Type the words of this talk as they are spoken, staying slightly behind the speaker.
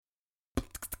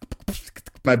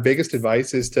My biggest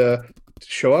advice is to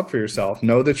show up for yourself.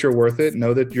 Know that you're worth it.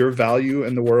 Know that your value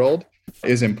in the world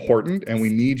is important, and we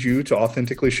need you to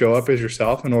authentically show up as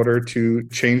yourself in order to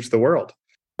change the world.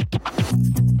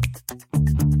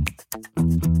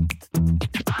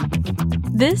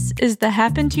 This is the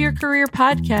Happen to Your Career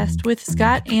podcast with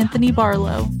Scott Anthony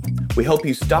Barlow. We help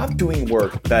you stop doing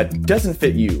work that doesn't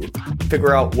fit you,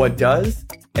 figure out what does,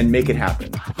 and make it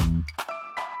happen.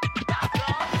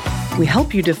 We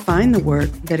help you define the work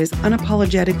that is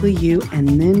unapologetically you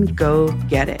and then go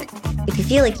get it. If you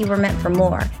feel like you were meant for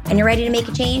more and you're ready to make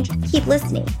a change, keep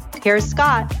listening. Here's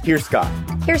Scott. Here's Scott.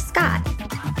 Here's Scott.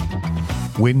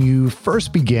 When you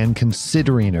first begin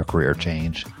considering a career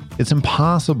change, it's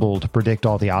impossible to predict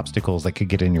all the obstacles that could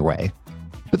get in your way.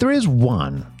 But there is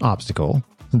one obstacle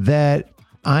that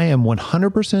I am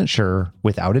 100% sure,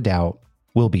 without a doubt,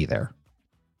 will be there.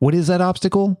 What is that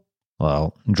obstacle?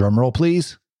 Well, drum roll,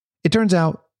 please. It turns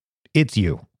out it's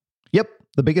you. Yep,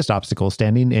 the biggest obstacle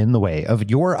standing in the way of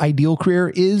your ideal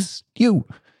career is you.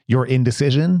 Your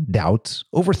indecision, doubts,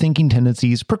 overthinking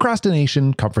tendencies,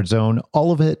 procrastination, comfort zone,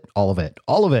 all of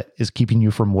it is keeping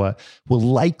you from what will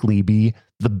likely be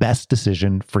the best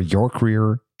decision for your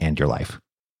career and your life.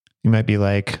 You might be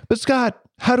like, but Scott,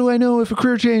 how do I know if a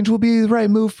career change will be the right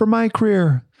move for my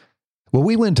career? Well,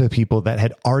 we went to people that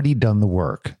had already done the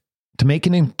work to make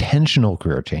an intentional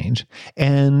career change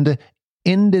and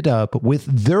ended up with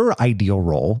their ideal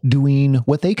role doing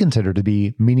what they consider to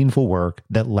be meaningful work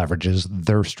that leverages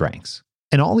their strengths.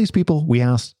 And all these people, we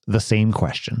asked the same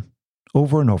question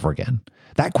over and over again.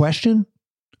 That question,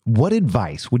 what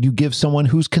advice would you give someone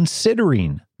who's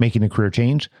considering making a career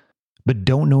change, but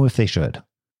don't know if they should?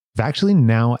 I've actually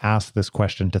now asked this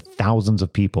question to thousands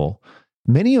of people,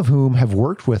 many of whom have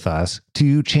worked with us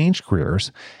to change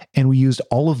careers. And we used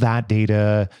all of that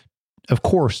data, of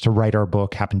course, to write our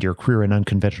book, Happen to Your Career, An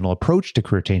Unconventional Approach to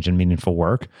Career Change and Meaningful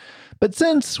Work. But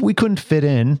since we couldn't fit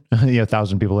in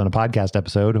 1,000 people in a podcast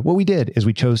episode, what we did is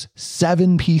we chose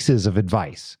 7 pieces of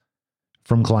advice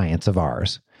from clients of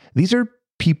ours. These are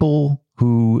people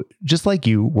who, just like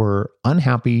you, were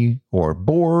unhappy or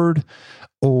bored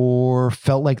or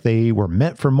felt like they were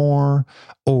meant for more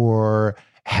or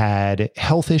had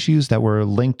health issues that were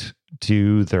linked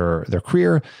to their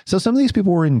career. So some of these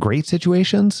people were in great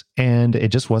situations and it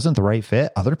just wasn't the right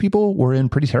fit. Other people were in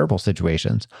pretty terrible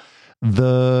situations.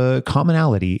 The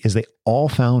commonality is they all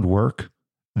found work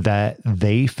that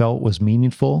they felt was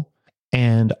meaningful,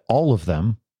 and all of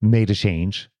them made a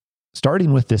change,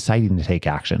 starting with deciding to take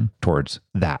action towards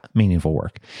that meaningful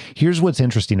work. Here's what's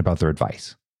interesting about their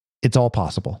advice. It's all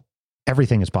possible.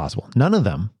 Everything is possible. None of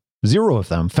them, 0 of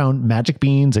them, found magic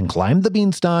beans and climbed the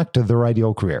beanstalk to their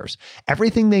ideal careers.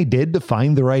 Everything they did to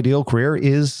find their ideal career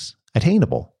is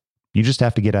attainable. You just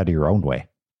have to get out of your own way.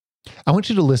 I want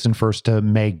you to listen first to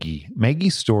Maggie.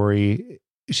 Maggie's story,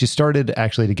 she started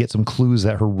actually to get some clues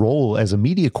that her role as a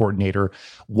media coordinator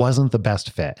wasn't the best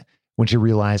fit when she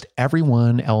realized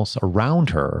everyone else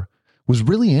around her was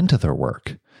really into their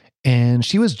work, and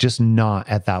she was just not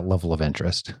at that level of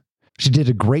interest. She did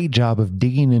a great job of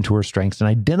digging into her strengths and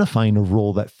identifying a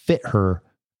role that fit her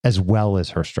as well as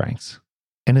her strengths.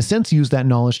 And in a sense, used that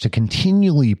knowledge to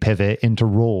continually pivot into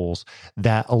roles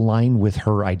that align with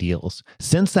her ideals.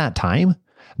 Since that time,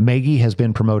 Maggie has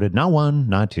been promoted not 1,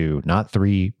 not 2, not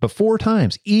 3, but 4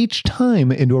 times, each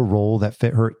time into a role that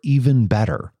fit her even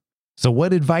better. So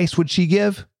what advice would she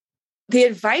give? The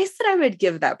advice that I would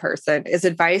give that person is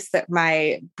advice that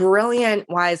my brilliant,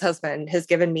 wise husband has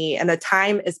given me, and the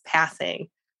time is passing,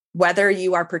 whether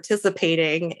you are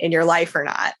participating in your life or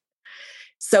not.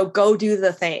 So go do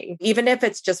the thing. Even if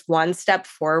it's just one step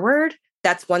forward,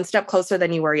 that's one step closer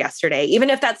than you were yesterday.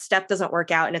 Even if that step doesn't work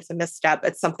out and it's a misstep,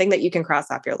 it's something that you can cross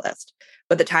off your list,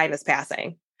 but the time is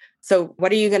passing. So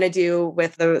what are you going to do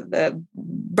with the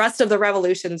rest of the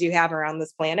revolutions you have around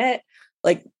this planet?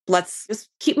 Like, let's just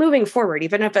keep moving forward,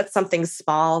 even if it's something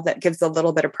small that gives a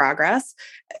little bit of progress.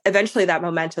 Eventually that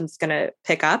momentum is going to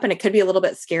pick up, and it could be a little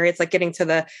bit scary. It's like getting to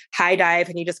the high dive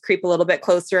and you just creep a little bit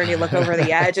closer and you look over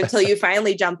the edge until you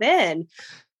finally jump in.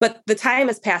 But the time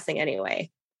is passing anyway.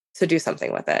 So do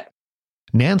something with it.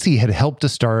 Nancy had helped to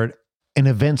start an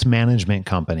events management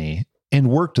company and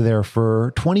worked there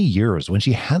for 20 years when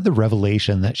she had the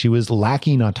revelation that she was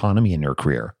lacking autonomy in her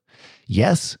career.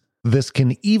 Yes, this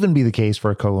can even be the case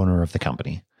for a co-owner of the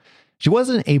company. She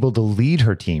wasn't able to lead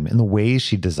her team in the ways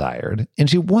she desired, and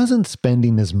she wasn't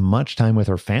spending as much time with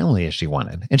her family as she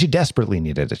wanted, and she desperately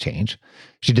needed a change.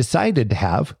 She decided to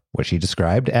have what she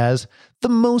described as the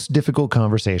most difficult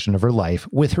conversation of her life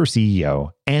with her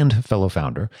CEO and fellow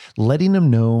founder, letting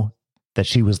him know that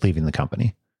she was leaving the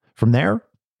company. From there,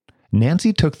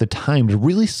 Nancy took the time to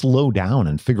really slow down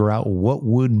and figure out what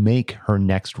would make her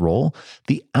next role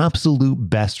the absolute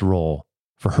best role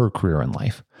for her career in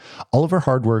life. All of her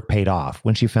hard work paid off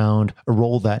when she found a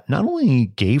role that not only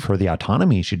gave her the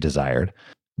autonomy she desired,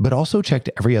 but also checked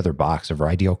every other box of her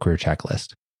ideal career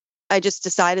checklist. I just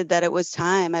decided that it was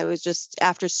time. I was just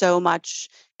after so much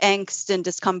angst and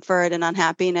discomfort and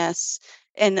unhappiness.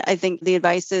 And I think the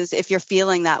advice is, if you're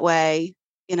feeling that way,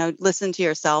 listen to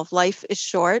yourself. Life is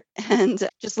short, and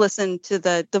just listen to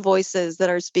the voices that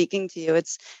are speaking to you.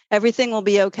 Everything will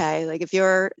be okay. Like, if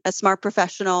you're a smart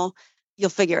professional, you'll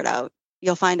figure it out.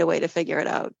 You'll find a way to figure it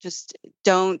out. Just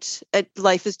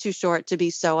life is too short to be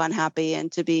so unhappy and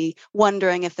to be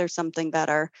wondering if there's something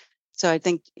better. So I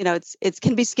think, it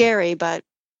can be scary, but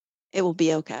it will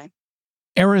be okay.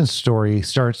 Erin's story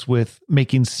starts with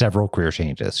making several career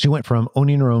changes. She went from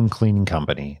owning her own cleaning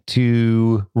company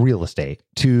to real estate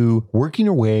to working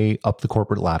her way up the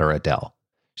corporate ladder at Dell.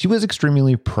 She was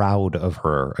extremely proud of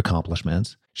her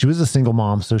accomplishments. She was a single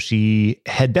mom, so she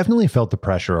had definitely felt the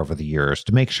pressure over the years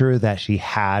to make sure that she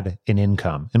had an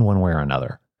income in one way or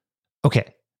another.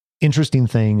 Okay, interesting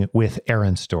thing with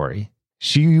Erin's story.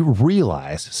 She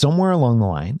realized somewhere along the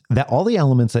line that all the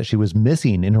elements that she was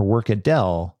missing in her work at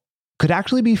Dell could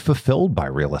actually be fulfilled by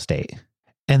real estate.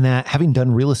 And that having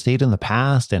done real estate in the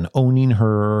past and owning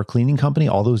her cleaning company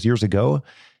all those years ago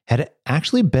had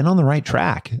actually been on the right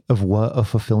track of what a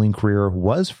fulfilling career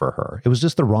was for her. It was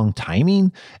just the wrong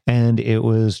timing, and it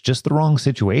was just the wrong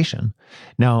situation.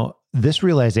 Now, this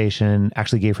realization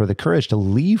actually gave her the courage to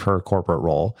leave her corporate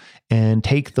role and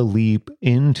take the leap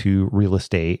into real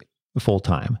estate full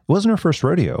time. It wasn't her first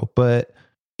rodeo, but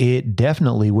it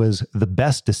definitely was the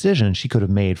best decision she could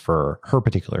have made for her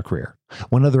particular career.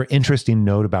 One other interesting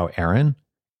note about Erin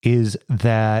is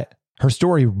that her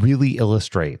story really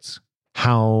illustrates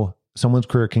how someone's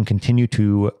career can continue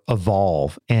to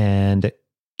evolve and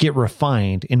get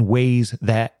refined in ways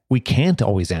that we can't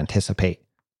always anticipate.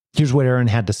 Here's what Erin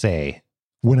had to say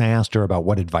when I asked her about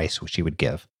what advice she would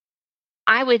give.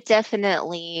 I would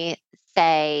definitely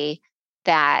say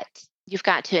that you've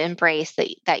got to embrace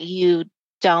that you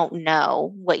don't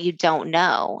know what you don't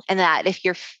know. And that if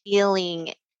you're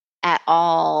feeling at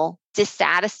all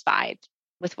dissatisfied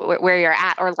with where you're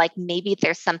at, or like maybe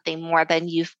there's something more, then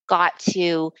you've got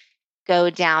to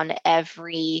go down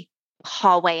every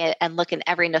hallway and look in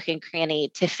every nook and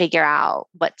cranny to figure out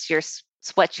what's your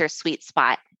sweet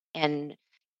spot. And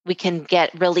we can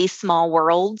get really small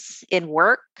worlds in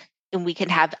work, and we can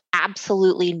have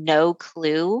absolutely no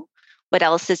clue what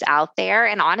else is out there.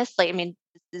 And honestly, I mean,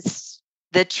 this is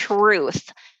the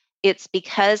truth. It's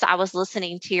because I was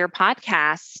listening to your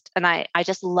podcast and I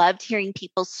just loved hearing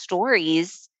people's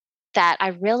stories that I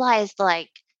realized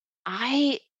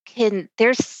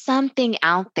there's something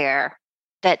out there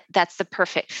that's the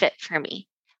perfect fit for me.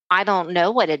 I don't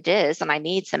know what it is and I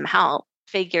need some help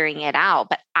figuring it out,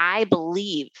 but I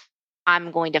believe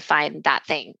I'm going to find that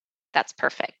thing that's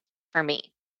perfect for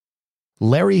me.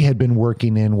 Larry had been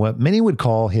working in what many would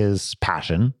call his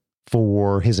passion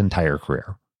for his entire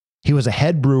career. He was a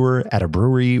head brewer at a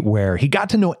brewery where he got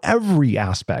to know every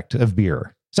aspect of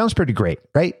beer. Sounds pretty great,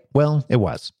 right? Well, it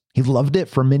was. He loved it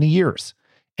for many years.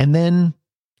 And then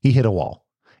he hit a wall,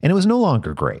 and it was no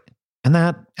longer great. And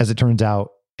that, as it turns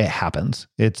out, it happens.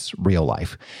 It's real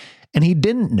life. And he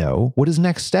didn't know what his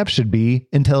next step should be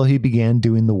until he began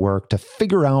doing the work to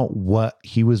figure out what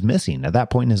he was missing at that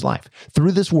point in his life.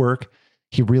 Through this work,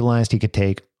 he realized he could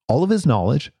take all of his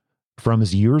knowledge from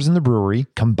his years in the brewery,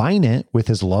 combine it with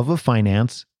his love of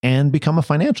finance, and become a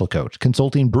financial coach,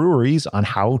 consulting breweries on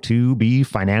how to be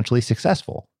financially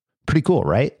successful. Pretty cool,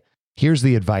 right? Here's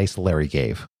the advice Larry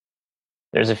gave.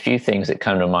 There's a few things that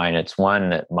come to mind. It's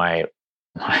one that my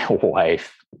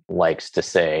wife likes to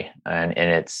say, and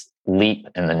it's leap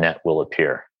and the net will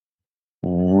appear.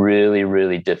 Really,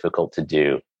 really difficult to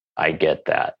do. I get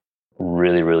that.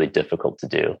 Really, really difficult to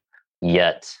do.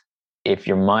 Yet, if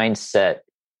your mindset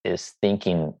is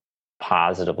thinking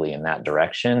positively in that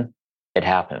direction, it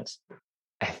happens.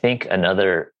 I think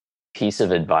another piece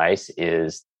of advice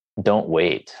is don't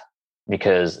wait,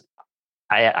 because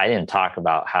I didn't talk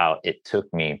about how it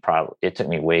took me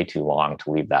way too long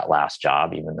to leave that last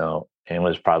job, even though it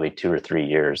was probably 2 or 3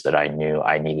 years that I knew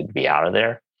I needed to be out of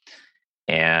there.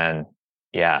 And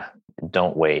yeah,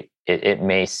 don't wait. It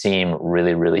may seem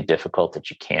really, really difficult that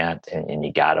you can't, and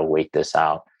you got to wait this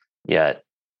out, yet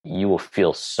you will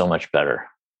feel so much better.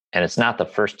 And it's not the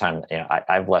first time.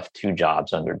 I've left 2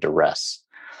 jobs under duress.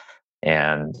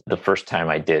 And the first time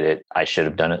I did it, I should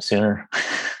have done it sooner.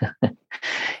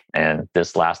 And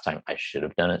this last time, I should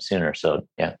have done it sooner. So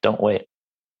yeah, don't wait.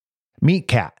 Meet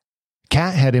Kat.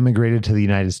 Kat had immigrated to the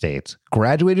United States,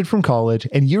 graduated from college,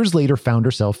 and years later found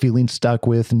herself feeling stuck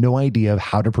with no idea of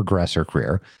how to progress her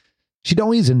career. She'd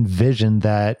always envisioned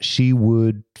that she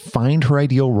would find her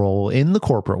ideal role in the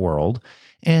corporate world,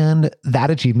 and that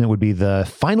achievement would be the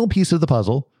final piece of the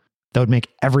puzzle that would make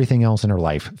everything else in her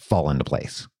life fall into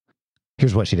place.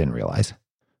 Here's what she didn't realize.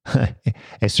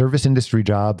 A service industry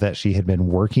job that she had been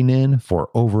working in for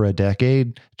over a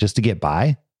decade just to get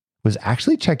by was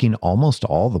actually checking almost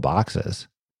all the boxes.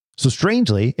 So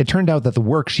strangely, it turned out that the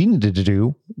work she needed to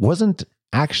do wasn't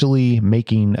actually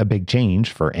making a big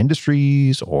change for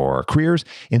industries or careers.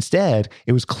 Instead,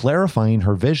 it was clarifying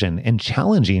her vision and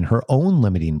challenging her own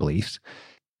limiting beliefs.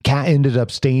 Kat ended up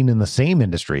staying in the same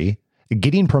industry,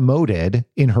 getting promoted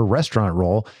in her restaurant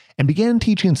role, and began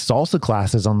teaching salsa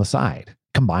classes on the side.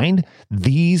 Combined,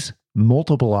 these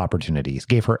multiple opportunities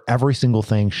gave her every single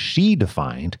thing she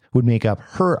defined would make up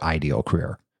her ideal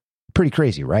career. Pretty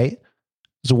crazy, right?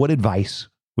 So what advice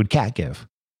would Kat give?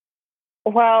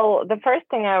 Well, the first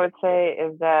thing I would say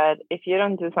is that if you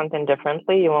don't do something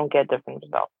differently, you won't get different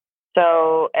results.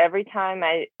 So every time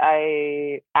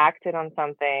I acted on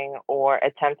something or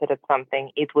attempted at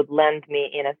something, it would land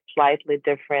me in a slightly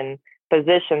different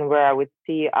position where I would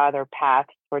see other paths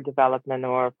for development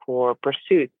or for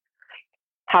pursuit.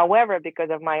 However, because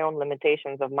of my own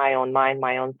limitations of my own mind,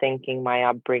 my own thinking, my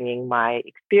upbringing, my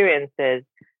experiences,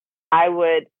 I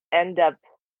would end up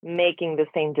making the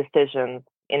same decisions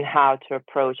in how to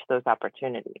approach those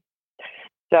opportunities.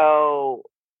 So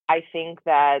I think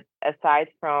that aside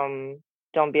from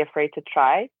don't be afraid to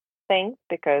try things,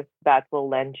 because that will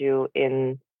land you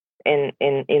in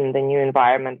the new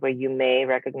environment where you may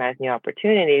recognize new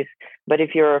opportunities. But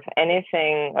if you're of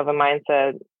anything of a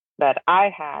mindset that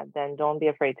I had, then don't be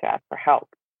afraid to ask for help.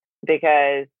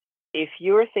 Because if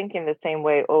you're thinking the same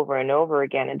way over and over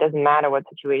again, it doesn't matter what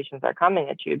situations are coming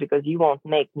at you, because you won't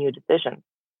make new decisions,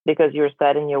 because you're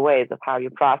set in your ways of how you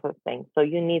process things. So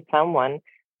you need someone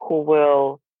who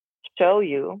will show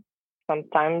you,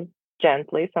 sometimes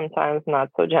gently, sometimes not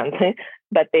so gently,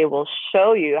 but they will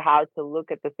show you how to look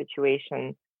at the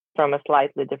situation from a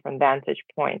slightly different vantage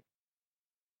point.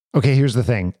 Okay, here's the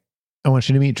thing. I want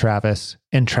you to meet Travis.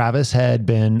 And Travis had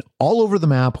been all over the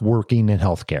map working in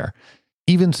healthcare.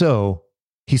 Even so,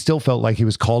 he still felt like he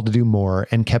was called to do more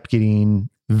and kept getting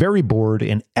very bored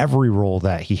in every role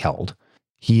that he held.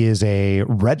 He is a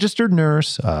registered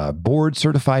nurse, a board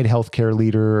certified healthcare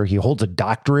leader. He holds a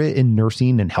doctorate in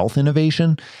nursing and health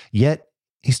innovation, yet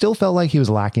he still felt like he was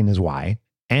lacking his why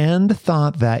and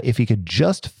thought that if he could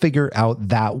just figure out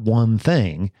that one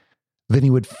thing, then he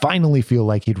would finally feel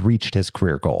like he'd reached his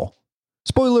career goal.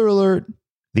 Spoiler alert,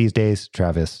 these days,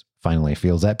 Travis finally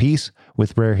feels at peace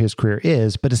with where his career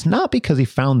is, but it's not because he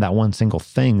found that one single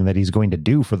thing that he's going to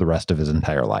do for the rest of his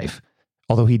entire life.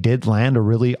 Although he did land a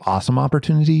really awesome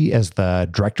opportunity as the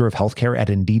director of healthcare at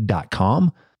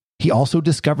Indeed.com, he also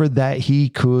discovered that he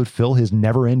could fill his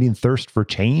never-ending thirst for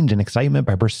change and excitement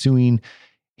by pursuing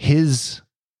his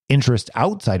interest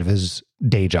outside of his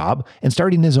day job and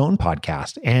starting his own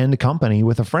podcast and a company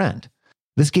with a friend.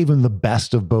 This gave him the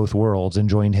best of both worlds,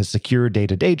 enjoying his secure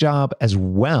day-to-day job as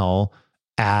well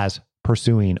as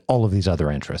pursuing all of these other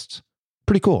interests.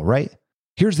 Pretty cool, right?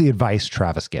 Here's the advice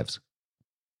Travis gives.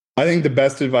 I think the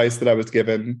best advice that I was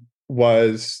given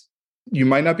was, you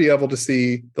might not be able to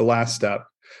see the last step,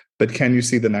 but can you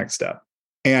see the next step?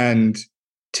 And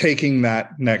taking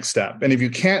that next step. And if you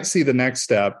can't see the next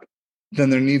step,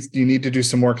 then you need to do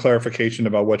some more clarification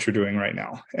about what you're doing right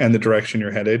now and the direction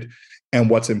you're headed and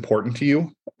what's important to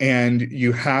you. And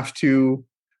you have to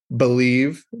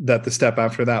believe that the step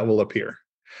after that will appear.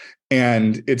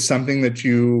 And it's something that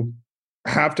you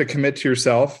have to commit to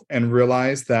yourself and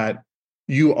realize that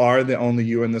you are the only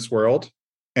you in this world,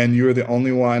 and you're the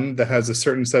only one that has a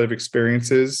certain set of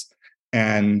experiences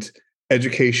and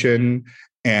education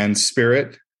and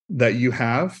spirit that you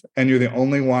have, and you're the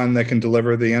only one that can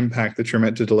deliver the impact that you're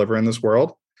meant to deliver in this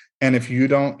world. And if you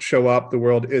don't show up, the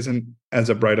world isn't as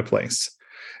a bright a place.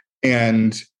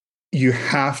 And you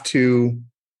have to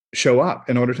show up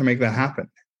in order to make that happen.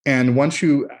 And once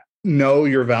you know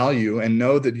your value and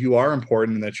know that you are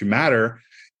important and that you matter,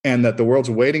 and that the world's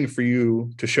waiting for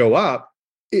you to show up,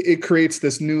 it creates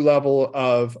this new level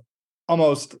of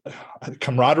almost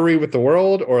camaraderie with the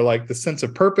world, or like the sense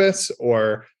of purpose,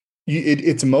 or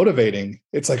it's motivating.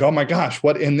 It's like, oh my gosh,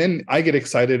 what? And then I get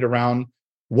excited around,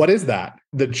 what is that?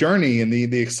 The journey and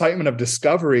the excitement of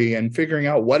discovery and figuring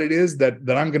out what it is that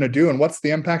I'm going to do and what's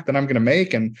the impact that I'm going to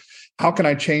make and how can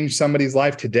I change somebody's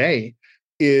life today?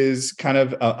 is kind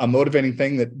of a motivating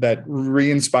thing that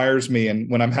re-inspires me. And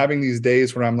when I'm having these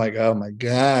days where I'm like, oh my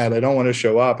God, I don't want to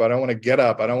show up. I don't want to get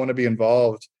up. I don't want to be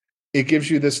involved. It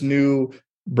gives you this new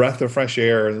breath of fresh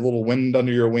air, a little wind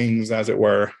under your wings, as it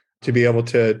were, to be able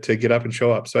to get up and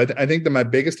show up. So I think that my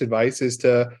biggest advice is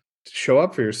to show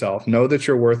up for yourself. Know that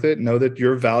you're worth it. Know that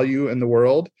your value in the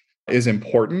world is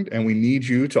important. And we need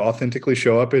you to authentically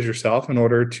show up as yourself in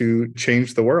order to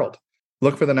change the world.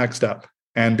 Look for the next step.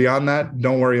 And beyond that,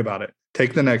 don't worry about it.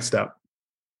 Take the next step.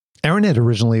 Aaron had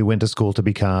originally went to school to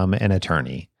become an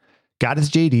attorney, got his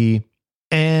JD,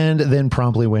 and then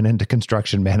promptly went into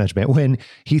construction management when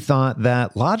he thought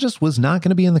that law just was not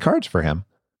going to be in the cards for him.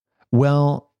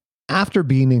 Well, after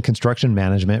being in construction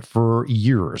management for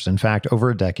years, in fact, over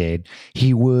a decade,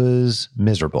 he was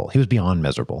miserable. He was beyond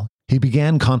miserable. He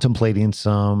began contemplating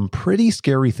some pretty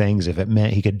scary things if it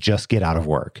meant he could just get out of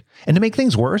work. And to make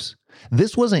things worse,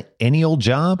 this wasn't any old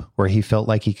job where he felt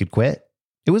like he could quit.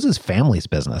 It was his family's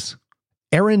business.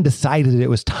 Aaron decided it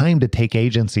was time to take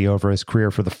agency over his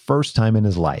career for the first time in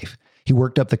his life. He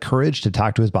worked up the courage to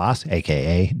talk to his boss,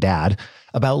 aka Dad,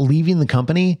 about leaving the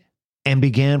company and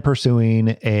began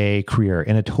pursuing a career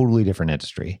in a totally different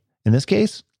industry. In this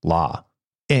case, law.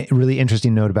 A really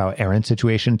interesting note about Aaron's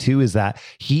situation too is that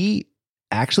he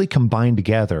actually combined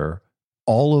together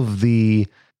all of the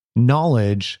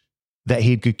knowledge that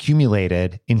he'd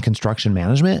accumulated in construction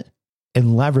management and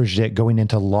leveraged it going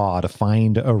into law to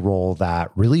find a role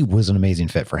that really was an amazing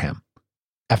fit for him.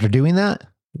 After doing that,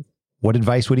 what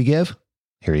advice would he give?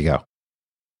 Here you go.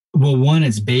 Well, one,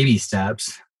 it's baby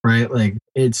steps, right? Like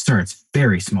it starts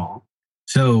very small.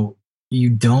 So you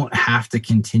don't have to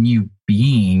continue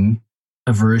being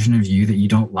a version of you that you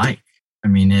don't like. I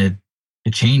mean, it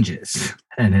changes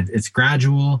and it's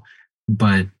gradual,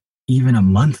 but even a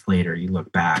month later, you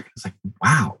look back, it's like,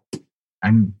 wow,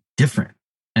 I'm different.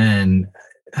 And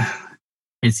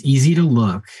it's easy to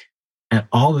look at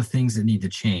all the things that need to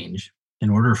change in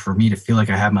order for me to feel like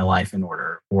I have my life in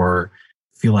order or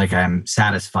feel like I'm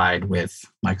satisfied with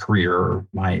my career or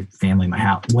my family, my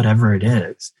house, whatever it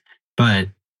is. But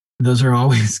those are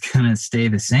always going to stay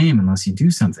the same unless you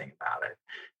do something about it.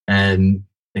 And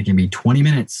it can be 20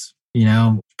 minutes,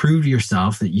 prove to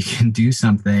yourself that you can do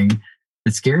something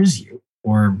that scares you,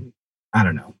 or I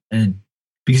don't know,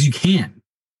 because you can.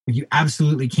 You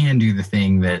absolutely can do the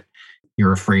thing that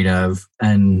you're afraid of.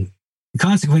 And the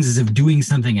consequences of doing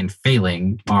something and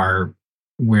failing are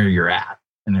where you're at.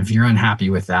 And if you're unhappy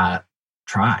with that,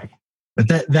 try. But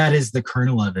that is the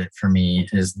kernel of it for me,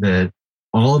 is that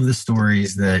all of the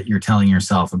stories that you're telling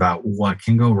yourself about what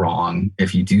can go wrong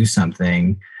if you do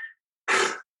something,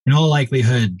 in all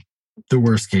likelihood, the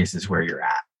worst case is where you're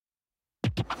at.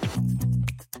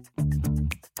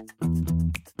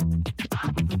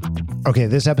 Okay,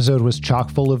 this episode was chock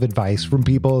full of advice from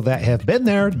people that have been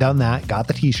there, done that, got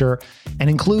the t-shirt, and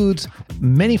includes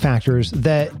many factors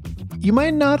that you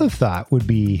might not have thought would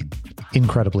be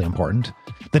incredibly important.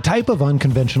 The type of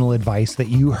unconventional advice that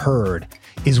you heard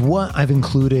is what I've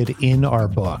included in our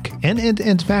book. And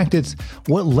in fact, it's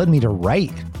what led me to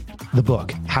write the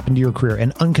book, Happen to Your Career,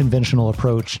 an unconventional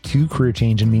approach to career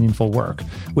change and meaningful work,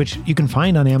 which you can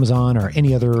find on Amazon or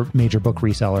any other major book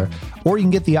reseller, or you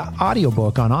can get the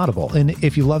audiobook on Audible. And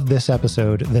if you love this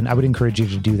episode, then I would encourage you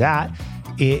to do that.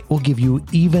 It will give you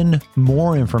even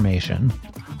more information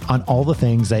on all the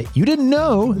things that you didn't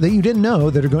know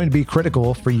that are going to be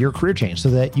critical for your career change so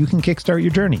that you can kickstart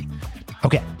your journey.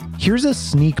 Okay, here's a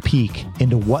sneak peek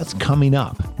into what's coming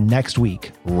up next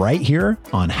week, right here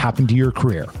on Happen to Your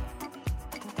Career.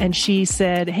 And she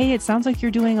said, hey, it sounds like you're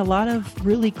doing a lot of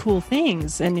really cool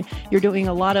things and you're doing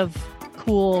a lot of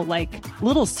cool,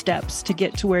 little steps to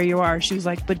get to where you are. She was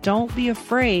like, but don't be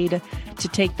afraid to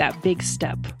take that big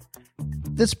step.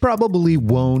 This probably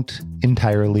won't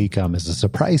entirely come as a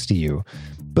surprise to you,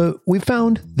 but we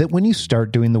found that when you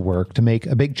start doing the work to make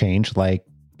a big change, like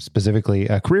specifically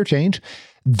a career change,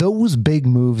 those big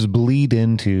moves bleed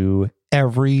into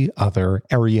every other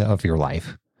area of your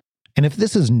life. And if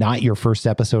this is not your first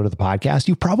episode of the podcast,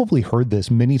 you've probably heard this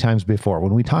many times before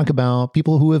when we talk about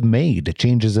people who have made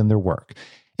changes in their work,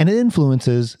 and it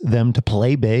influences them to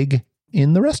play big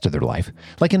in the rest of their life.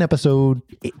 Like in episode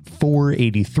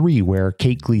 483, where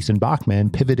Kate Gleason Bachman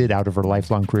pivoted out of her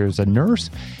lifelong career as a nurse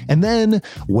and then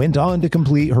went on to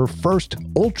complete her first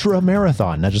ultra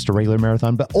marathon, not just a regular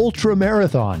marathon, but ultra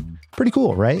marathon. Pretty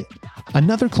cool, right?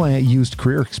 Another client used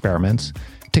career experiments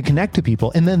to connect to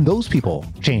people, and then those people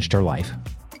changed her life.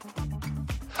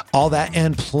 All that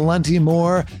and plenty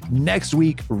more next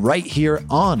week right here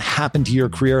on Happen to Your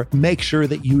Career. Make sure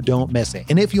that you don't miss it.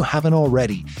 And if you haven't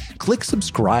already, click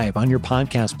subscribe on your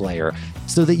podcast player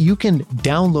so that you can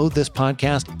download this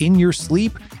podcast in your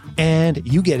sleep and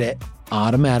you get it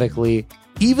automatically,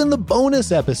 even the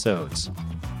bonus episodes,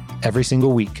 every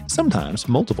single week, sometimes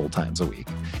multiple times a week.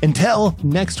 Until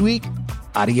next week,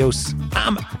 adios.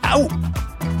 I'm out.